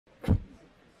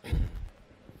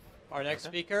Our next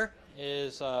speaker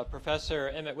is Professor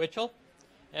Emmett Witchel.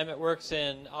 Emmett works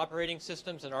in operating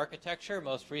systems and architecture,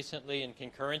 most recently in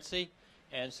concurrency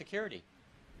and security.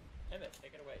 Emmett,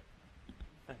 take it away.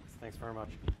 Thanks very much.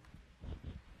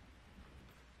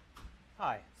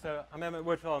 Hi, so I'm Emmett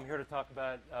Witchel. I'm here to talk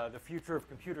about the future of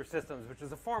computer systems, which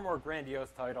is a far more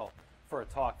grandiose title for a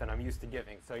talk than I'm used to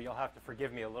giving, so you'll have to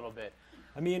forgive me a little bit.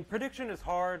 I mean, prediction is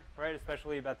hard, right,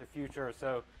 especially about the future,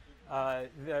 so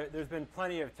there's been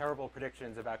plenty of terrible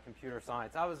predictions about computer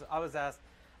science. I was asked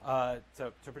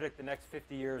to predict the next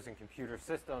 50 years in computer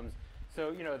systems.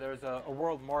 So, you know, there's a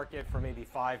world market for maybe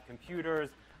 5 computers.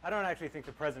 I don't actually think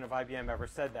the president of IBM ever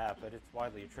said that, but it's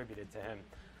widely attributed to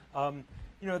him.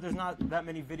 You know, there's not that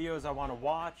many videos I want to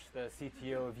watch. The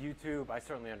CTO of YouTube, I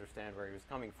certainly understand where he was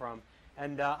coming from.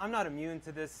 And I'm not immune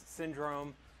to this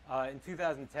syndrome. In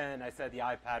 2010, I said the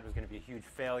iPad was going to be a huge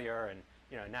failure, and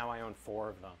you know, now I own 4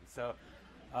 of them. So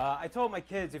I told my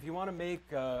kids, if you want to make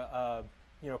you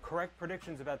know, correct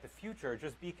predictions about the future,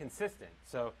 just be consistent.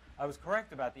 So I was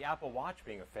correct about the Apple Watch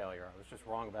being a failure. I was just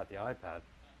wrong about the iPad.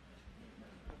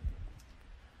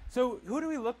 So who do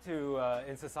we look to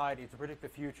in society to predict the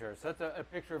future? So that's a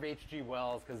picture of H.G.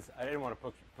 Wells, because I didn't want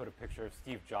to put a picture of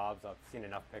Steve Jobs. I've seen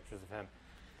enough pictures of him.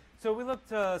 So we look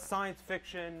to science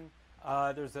fiction.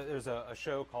 There's a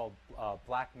show called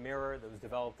Black Mirror that was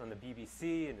developed on the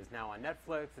BBC and is now on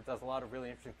Netflix. It does a lot of really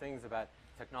interesting things about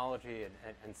technology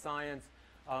and science.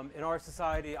 In our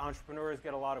society, entrepreneurs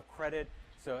get a lot of credit.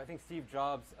 So I think Steve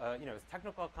Jobs, you know, his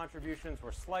technical contributions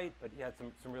were slight, but he had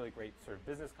some really great sort of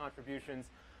business contributions.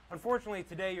 Unfortunately,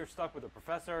 today you're stuck with a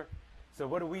professor. So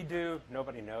what do?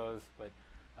 Nobody knows. But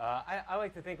I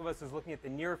like to think of us as looking at the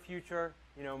near future,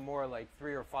 you know, more like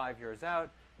 3 or 5 years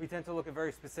out. We tend to look at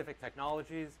very specific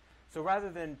technologies. So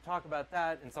rather than talk about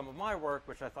that in some of my work,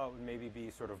 which I thought would maybe be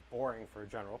sort of boring for a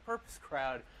general purpose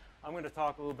crowd, I'm going to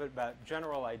talk a little bit about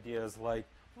general ideas like,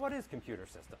 what is computer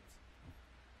systems?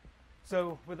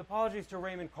 So with apologies to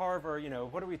Raymond Carver, you know,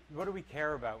 what do we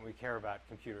care about when we care about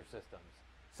computer systems?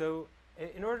 So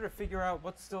in order to figure out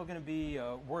what's still going to be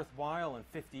worthwhile in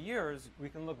 50 years, we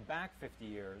can look back 50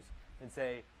 years and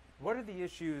say, what are the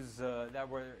issues that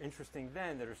were interesting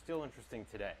then that are still interesting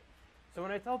today? So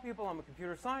when I tell people I'm a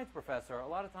computer science professor, a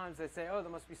lot of times they say, oh,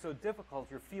 that must be so difficult,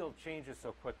 your field changes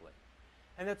so quickly.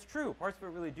 And that's true, parts of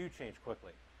it really do change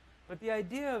quickly. But the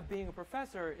idea of being a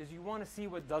professor is you want to see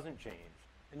what doesn't change.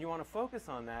 And you want to focus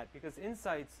on that because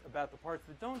insights about the parts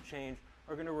that don't change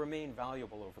are going to remain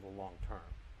valuable over the long term.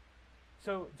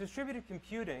 So distributed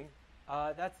computing,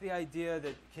 that's the idea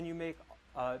that can you make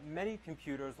many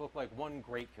computers look like one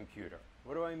great computer.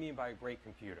 What do I mean by a great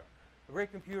computer? A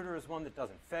great computer is one that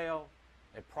doesn't fail.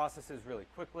 It processes really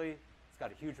quickly. It's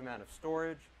got a huge amount of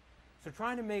storage. So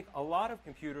trying to make a lot of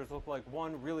computers look like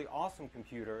one really awesome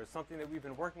computer is something that we've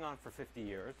been working on for 50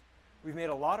 years. We've made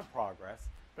a lot of progress,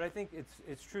 but I think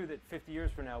it's true that 50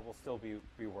 years from now we'll still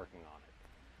be working on it.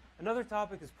 Another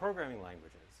topic is programming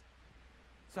languages.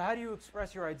 So how do you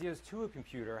express your ideas to a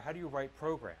computer? How do you write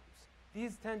programs?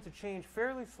 These tend to change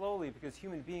fairly slowly because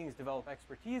human beings develop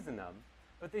expertise in them,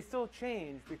 but they still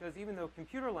change because even though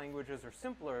computer languages are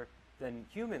simpler than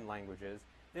human languages,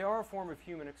 they are a form of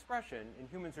human expression, and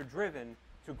humans are driven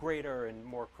to greater and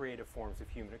more creative forms of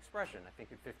human expression. I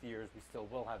think in 50 years we still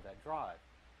will have that drive.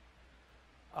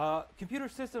 Computer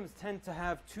systems tend to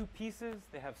have 2 pieces.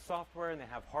 They have software and they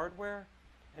have hardware.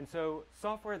 And so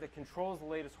software that controls the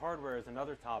latest hardware is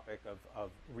another topic of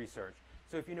research.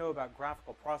 So if you know about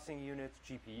graphical processing units,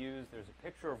 GPUs, there's a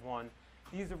picture of one.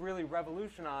 These have really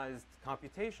revolutionized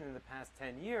computation in the past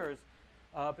 10 years,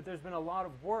 but there's been a lot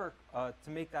of work to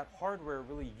make that hardware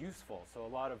really useful. So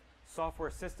a lot of software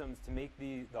systems to make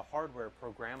the hardware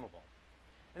programmable.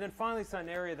 And then finally, an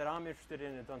area that I'm interested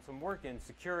in and done some work in,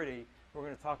 security. We're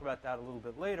going to talk about that a little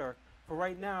bit later. For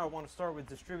right now, I want to start with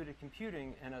distributed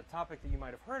computing and a topic that you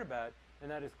might have heard about,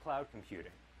 and that is cloud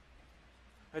computing.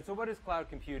 Right, so what is cloud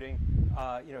computing?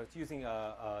 You know, it's using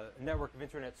a network of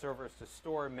internet servers to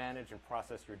store, manage, and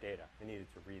process your data. I needed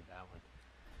to read that one.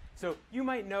 So you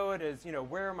might know it as, you know,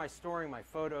 where am I storing my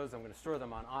photos? I'm going to store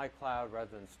them on iCloud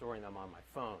rather than storing them on my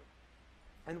phone.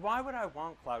 And why would I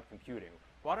want cloud computing?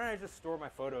 Why don't I just store my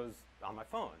photos on my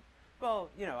phone? Well,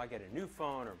 you know, I get a new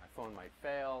phone or my phone might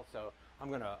fail, so I'm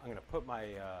going to put my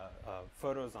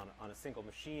photos on a single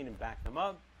machine and back them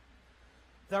up.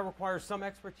 That requires some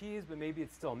expertise, but maybe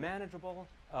it's still manageable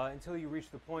until you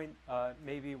reach the point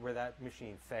maybe where that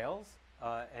machine fails,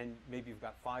 and maybe you've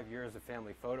got 5 years of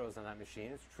family photos on that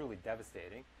machine. It's truly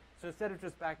devastating. So instead of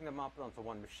just backing them up onto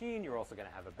one machine, you're also going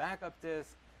to have a backup disk.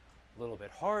 A little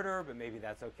bit harder, but maybe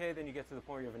that's okay. Then you get to the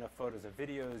point where you have enough photos and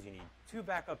videos. You need 2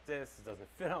 backup disks. It doesn't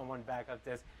fit on 1 backup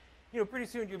disk. pretty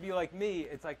soon you'll be like me.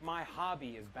 It's like my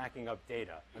hobby is backing up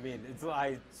data. I mean,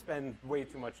 I spend way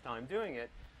too much time doing it.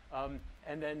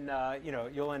 And then,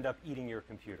 you'll end up eating your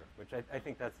computer, which I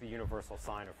think that's the universal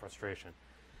sign of frustration.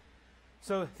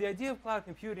 So the idea of cloud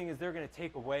computing is they're going to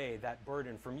take away that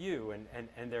burden from you,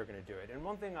 and they're going to do it. And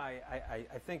one thing I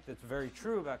think that's very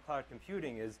true about cloud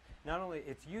computing is not only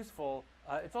it's useful,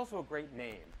 it's also a great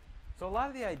name. So a lot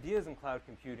of the ideas in cloud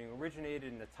computing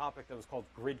originated in a topic that was called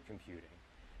grid computing.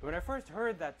 And when I first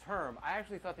heard that term, I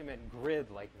actually thought they meant grid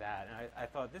like that. And I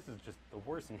thought, this is just the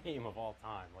worst name of all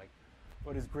time. Like,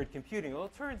 what is grid computing? Well,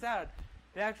 it turns out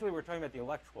they actually were talking about the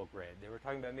electrical grid. They were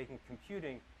talking about making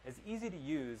computing as easy to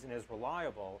use and as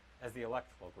reliable as the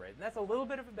electrical grid. And that's a little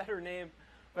bit of a better name,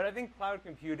 but I think cloud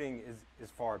computing is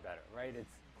far better, right?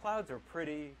 Clouds are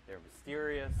pretty, they're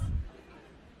mysterious.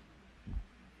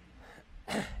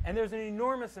 And there's an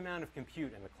enormous amount of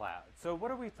compute in the cloud. So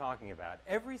what are we talking about?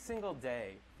 Every single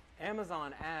day,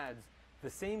 Amazon adds the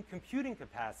same computing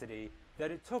capacity that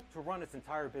it took to run its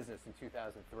entire business in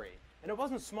 2003. And it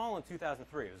wasn't small in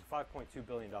 2003. It was a $5.2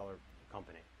 billion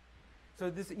company. So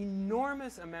this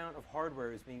enormous amount of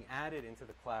hardware is being added into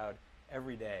the cloud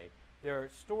every day. Their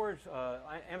storage,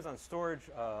 Amazon storage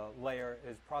layer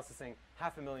is processing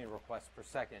 500,000 requests per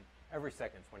second, every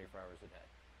second, 24 hours a day.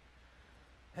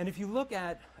 And if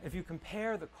you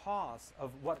compare the costs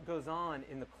of what goes on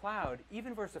in the cloud,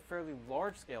 even versus a fairly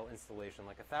large-scale installation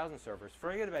like 1,000 servers,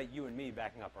 forget about you and me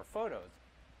backing up our photos,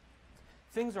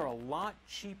 things are a lot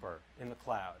cheaper in the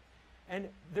cloud. And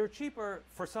they're cheaper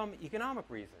for some economic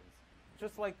reasons.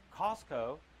 Just like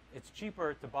Costco, it's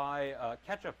cheaper to buy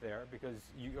ketchup there because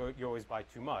you always buy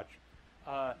too much.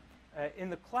 In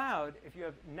the cloud, if you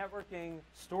have networking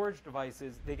storage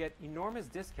devices, they get enormous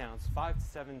discounts, 5 to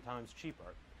 7 times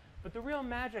cheaper. But the real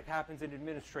magic happens in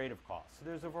administrative costs. So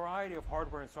there's a variety of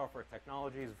hardware and software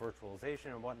technologies, virtualization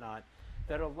and whatnot,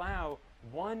 that allow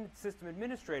one system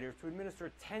administrator to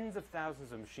administer tens of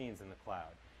thousands of machines in the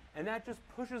cloud. And that just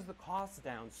pushes the costs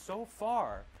down so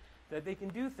far that they can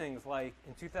do things like,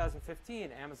 in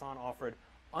 2015, Amazon offered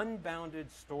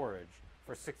unbounded storage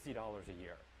for $60 a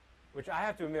year. Which I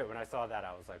have to admit, when I saw that,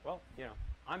 I was like, well,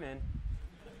 I'm in.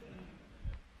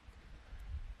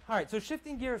 All right, so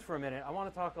shifting gears for a minute, I want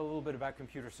to talk a little bit about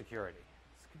computer security.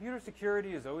 Computer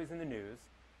security is always in the news,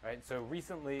 right? So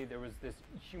recently, there was this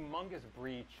humongous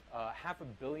breach, 500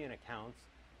 million accounts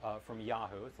from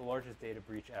Yahoo. It's the largest data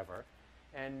breach ever.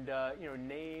 And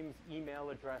names, email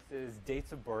addresses,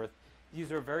 dates of birth, these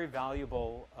are very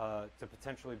valuable to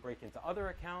potentially break into other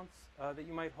accounts that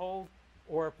you might hold,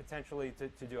 or potentially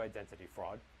to do identity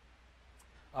fraud.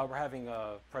 We're having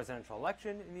a presidential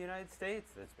election in the United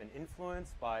States that's been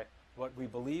influenced by what we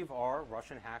believe are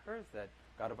Russian hackers that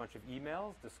got a bunch of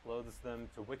emails, disclosed them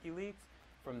to WikiLeaks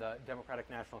from the Democratic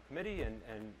National Committee, and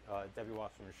Debbie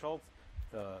Wasserman Schultz,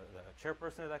 the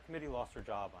chairperson of that committee, lost her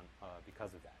job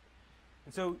because of that.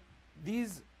 And so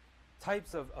these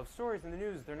types of stories in the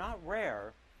news, they're not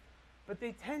rare, but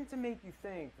they tend to make you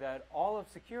think that all of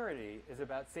security is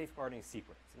about safeguarding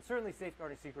secrets. And certainly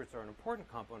safeguarding secrets are an important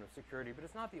component of security, but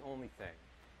it's not the only thing.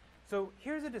 So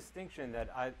here's a distinction that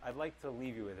I'd like to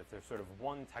leave you with, if there's sort of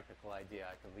one technical idea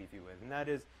I can leave you with, and that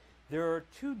is there are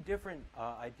two different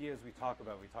ideas we talk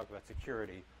about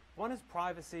security. One is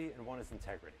privacy and one is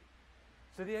integrity.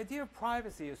 So the idea of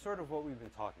privacy is sort of what we've been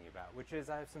talking about, which is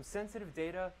I have some sensitive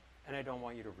data and I don't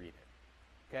want you to read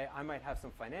it. Okay, I might have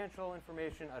some financial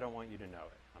information, I don't want you to know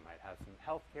it. I might have some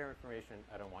healthcare information,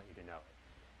 I don't want you to know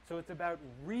it. So it's about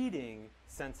reading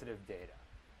sensitive data.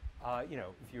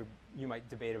 If you might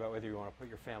debate about whether you want to put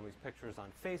your family's pictures on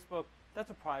Facebook, that's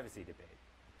a privacy debate.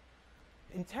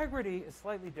 Integrity is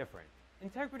slightly different.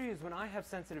 Integrity is when I have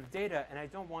sensitive data and I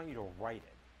don't want you to write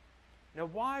it. Now,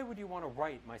 why would you want to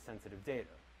write my sensitive data?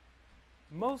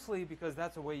 Mostly because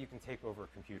that's a way you can take over a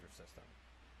computer system.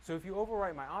 So if you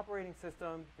overwrite my operating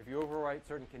system, if you overwrite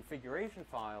certain configuration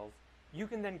files, you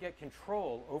can then get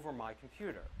control over my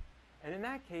computer. And in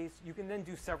that case, you can then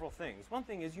do several things. One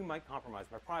thing is you might compromise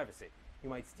my privacy. You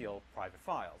might steal private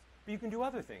files. But you can do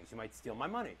other things. You might steal my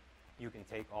money. You can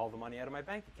take all the money out of my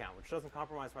bank account, which doesn't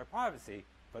compromise my privacy,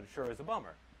 but it sure is a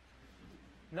bummer.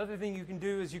 Another thing you can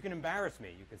do is you can embarrass me.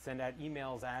 You can send out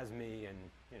emails as me and,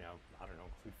 I don't know,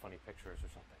 include funny pictures or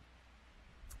something.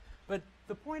 But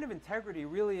the point of integrity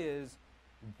really is,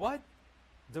 what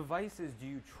devices do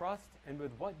you trust and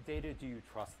with what data do you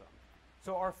trust them?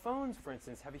 So our phones, for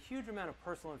instance, have a huge amount of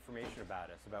personal information about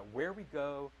us, about where we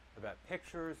go, about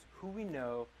pictures, who we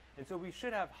know, and so we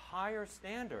should have higher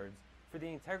standards for the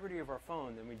integrity of our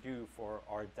phone than we do for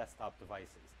our desktop devices.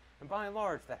 And by and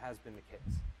large, that has been the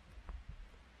case.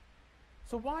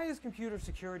 So why is computer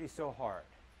security so hard?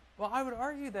 Well, I would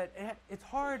argue that it's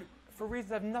hard for reasons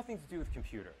that have nothing to do with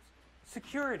computers.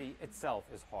 Security itself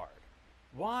is hard.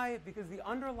 Why? Because the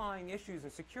underlying issues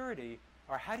in security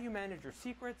are how do you manage your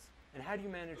secrets and how do you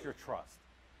manage your trust?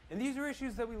 And these are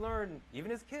issues that we learn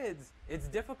even as kids. It's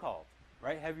difficult,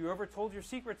 right? Have you ever told your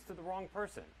secrets to the wrong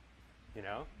person? You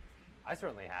know, I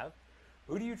certainly have.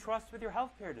 Who do you trust with your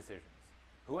healthcare decisions?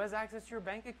 Who has access to your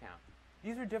bank account?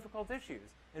 These are difficult issues.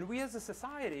 And we as a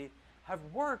society have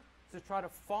worked to try to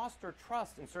foster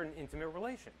trust in certain intimate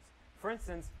relations. For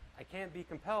instance, I can't be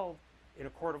compelled in a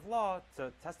court of law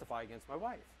to testify against my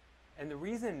wife. And the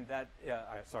reason that,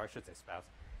 sorry, I should say spouse,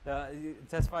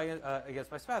 testify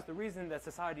against my spouse, the reason that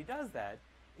society does that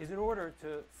is in order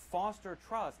to foster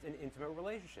trust in intimate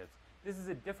relationships. This is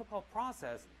a difficult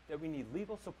process that we need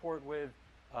legal support with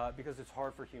because it's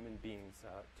hard for human beings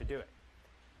to do it.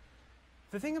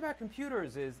 The thing about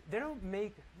computers is they don't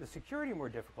make the security more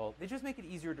difficult, they just make it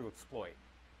easier to exploit.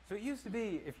 So it used to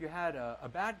be if you had a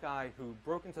bad guy who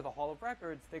broke into the Hall of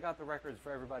Records, they got the records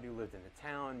for everybody who lived in the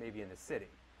town, maybe in the city.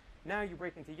 Now you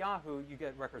break into Yahoo, you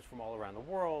get records from all around the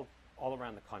world, all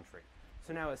around the country.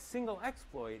 So now a single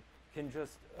exploit can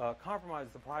just compromise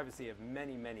the privacy of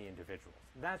many, many individuals.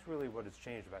 That's really what has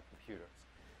changed about computers.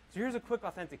 So here's a quick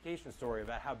authentication story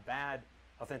about how bad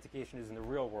authentication is in the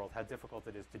real world, how difficult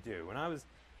it is to do. When I was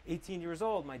 18 years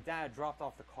old, my dad dropped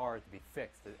off the car to be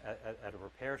fixed at a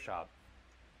repair shop.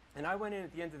 And I went in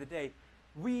at the end of the day.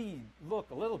 We look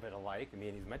a little bit alike. I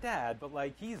mean, he's my dad, but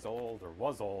like he's old or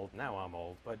was old. Now I'm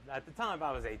old, but at the time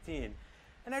I was 18.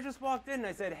 And I just walked in and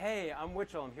I said, "Hey, I'm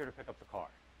Witchel. I'm here to pick up the car."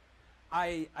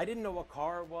 I didn't know what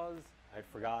car it was. I'd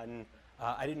forgotten.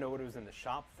 I didn't know what it was in the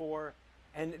shop for.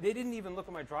 And they didn't even look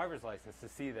at my driver's license to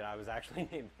see that I was actually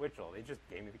named Witchel. They just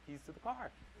gave me the keys to the car.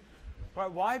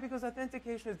 But why? Because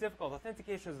authentication is difficult.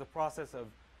 Authentication is the process of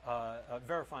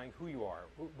verifying who you are.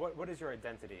 What is your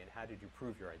identity and how did you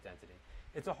prove your identity?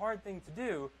 It's a hard thing to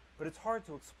do, but it's hard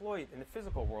to exploit in the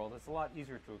physical world. It's a lot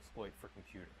easier to exploit for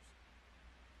computers.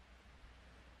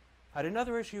 I had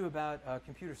another issue about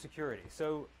computer security.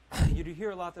 So you do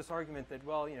hear a lot this argument that,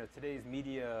 well, you know, today's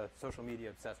media, social media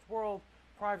obsessed world,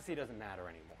 privacy doesn't matter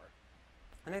anymore.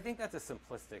 And I think that's a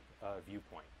simplistic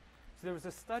viewpoint. So there was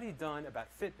a study done about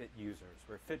Fitbit users,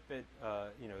 where Fitbit,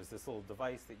 is this little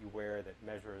device that you wear that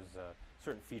measures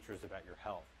certain features about your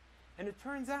health. And it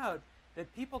turns out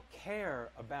that people care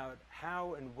about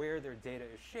how and where their data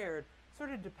is shared, sort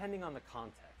of depending on the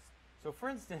context. So for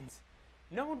instance,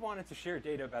 no one wanted to share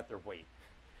data about their weight.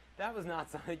 That was not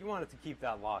something, you wanted to keep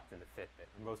that locked in the Fitbit,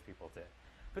 or most people did.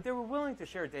 But they were willing to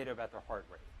share data about their heart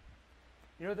rate.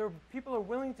 You know, people are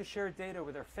willing to share data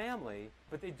with their family,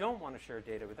 but they don't want to share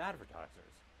data with advertisers.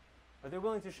 Are they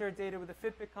willing to share data with a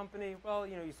Fitbit company? Well,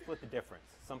 you know, you split the difference.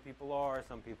 Some people are,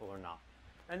 some people are not.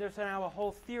 And there's now a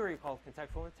whole theory called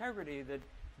contextual integrity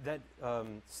that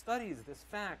studies this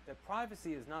fact that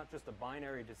privacy is not just a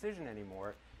binary decision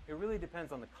anymore. It really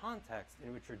depends on the context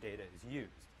in which your data is used.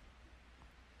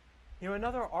 You know,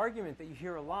 another argument that you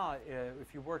hear a lot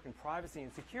if you work in privacy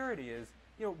and security is,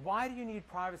 you know, why do you need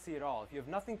privacy at all? If you have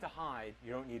nothing to hide,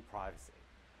 you don't need privacy.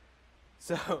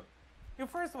 So, you know,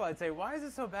 first of all, I'd say, why is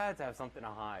it so bad to have something to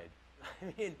hide? I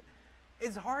mean,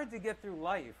 it's hard to get through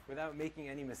life without making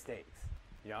any mistakes.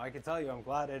 You know, I can tell you, I'm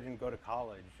glad I didn't go to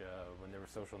college when there was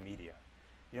social media.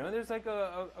 You know, there's like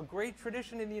a great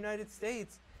tradition in the United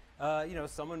States. You know,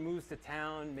 someone moves to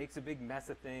town, makes a big mess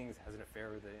of things, has an affair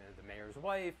with the mayor's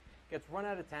wife, gets run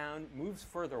out of town, moves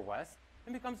further west,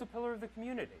 and becomes a pillar of the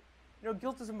community. You know,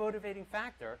 guilt is a motivating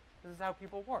factor. This is how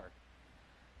people work.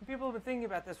 And people have been thinking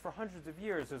about this for hundreds of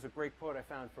years. There's a great quote I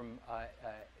found from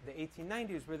the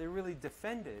 1890s where they really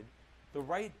defended the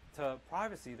right to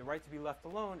privacy, the right to be left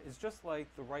alone, is just like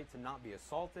the right to not be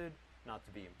assaulted, not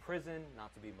to be imprisoned,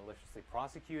 not to be maliciously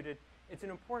prosecuted. It's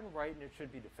an important right and it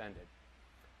should be defended.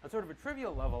 On sort of a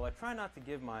trivial level, I try not to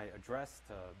give my address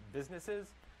to businesses,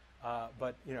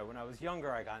 but you know, when I was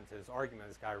younger, I got into this argument.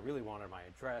 This guy really wanted my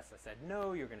address. I said,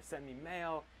 "No, you're going to send me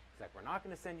mail." He's like, "We're not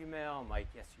going to send you mail." I'm like,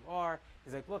 "Yes, you are."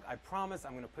 He's like, "Look, I promise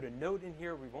I'm going to put a note in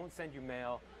here. We won't send you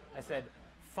mail." I said,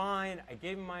 "Fine." I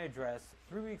gave him my address.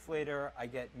 3 weeks later, I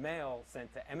get mail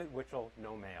sent to Emmett Witchel,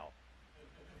 no mail.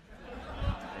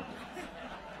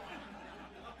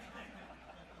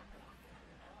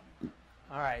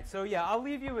 All right, so yeah, I'll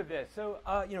leave you with this. So,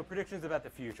 you know, predictions about the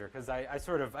future, because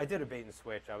I did a bait and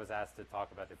switch. I was asked to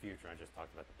talk about the future. I just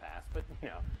talked about the past, but you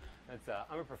know,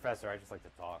 I'm a professor. I just like to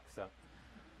talk. So,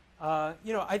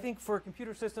 you know, I think for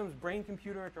computer systems,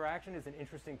 brain-computer interaction is an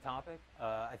interesting topic.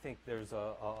 I think there's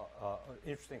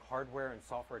interesting hardware and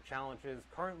software challenges.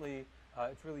 Currently,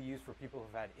 it's really used for people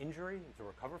who've had injury and to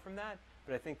recover from that.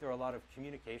 but I think there are a lot of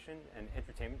communication and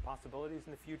entertainment possibilities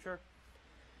in the future.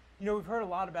 You know, we've heard a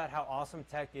lot about how awesome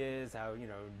tech is, how, you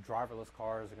know, driverless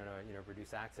cars are going to, you know,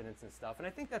 reduce accidents and stuff. And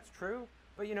I think that's true.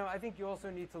 But, you know, I think you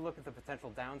also need to look at the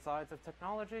potential downsides of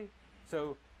technology.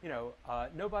 So, you know,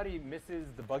 nobody misses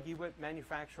the buggy whip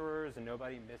manufacturers and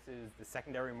nobody misses the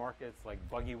secondary markets like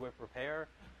buggy whip repair.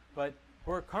 But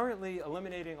we're currently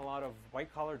eliminating a lot of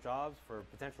white-collar jobs for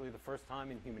potentially the first time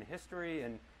in human history.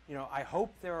 And, you know, I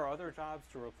hope there are other jobs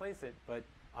to replace it, but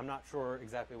I'm not sure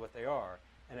exactly what they are.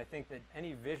 And I think that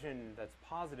any vision that's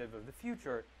positive of the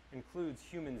future includes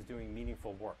humans doing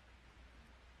meaningful work.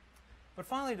 But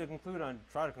finally,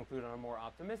 try to conclude on a more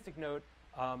optimistic note,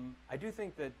 I do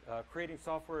think that creating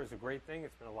software is a great thing.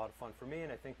 It's been a lot of fun for me,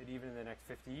 and I think that even in the next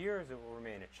 50 years, it will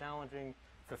remain a challenging,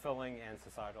 fulfilling, and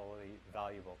societally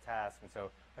valuable task. And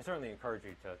so I certainly encourage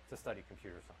you to study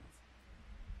computer science.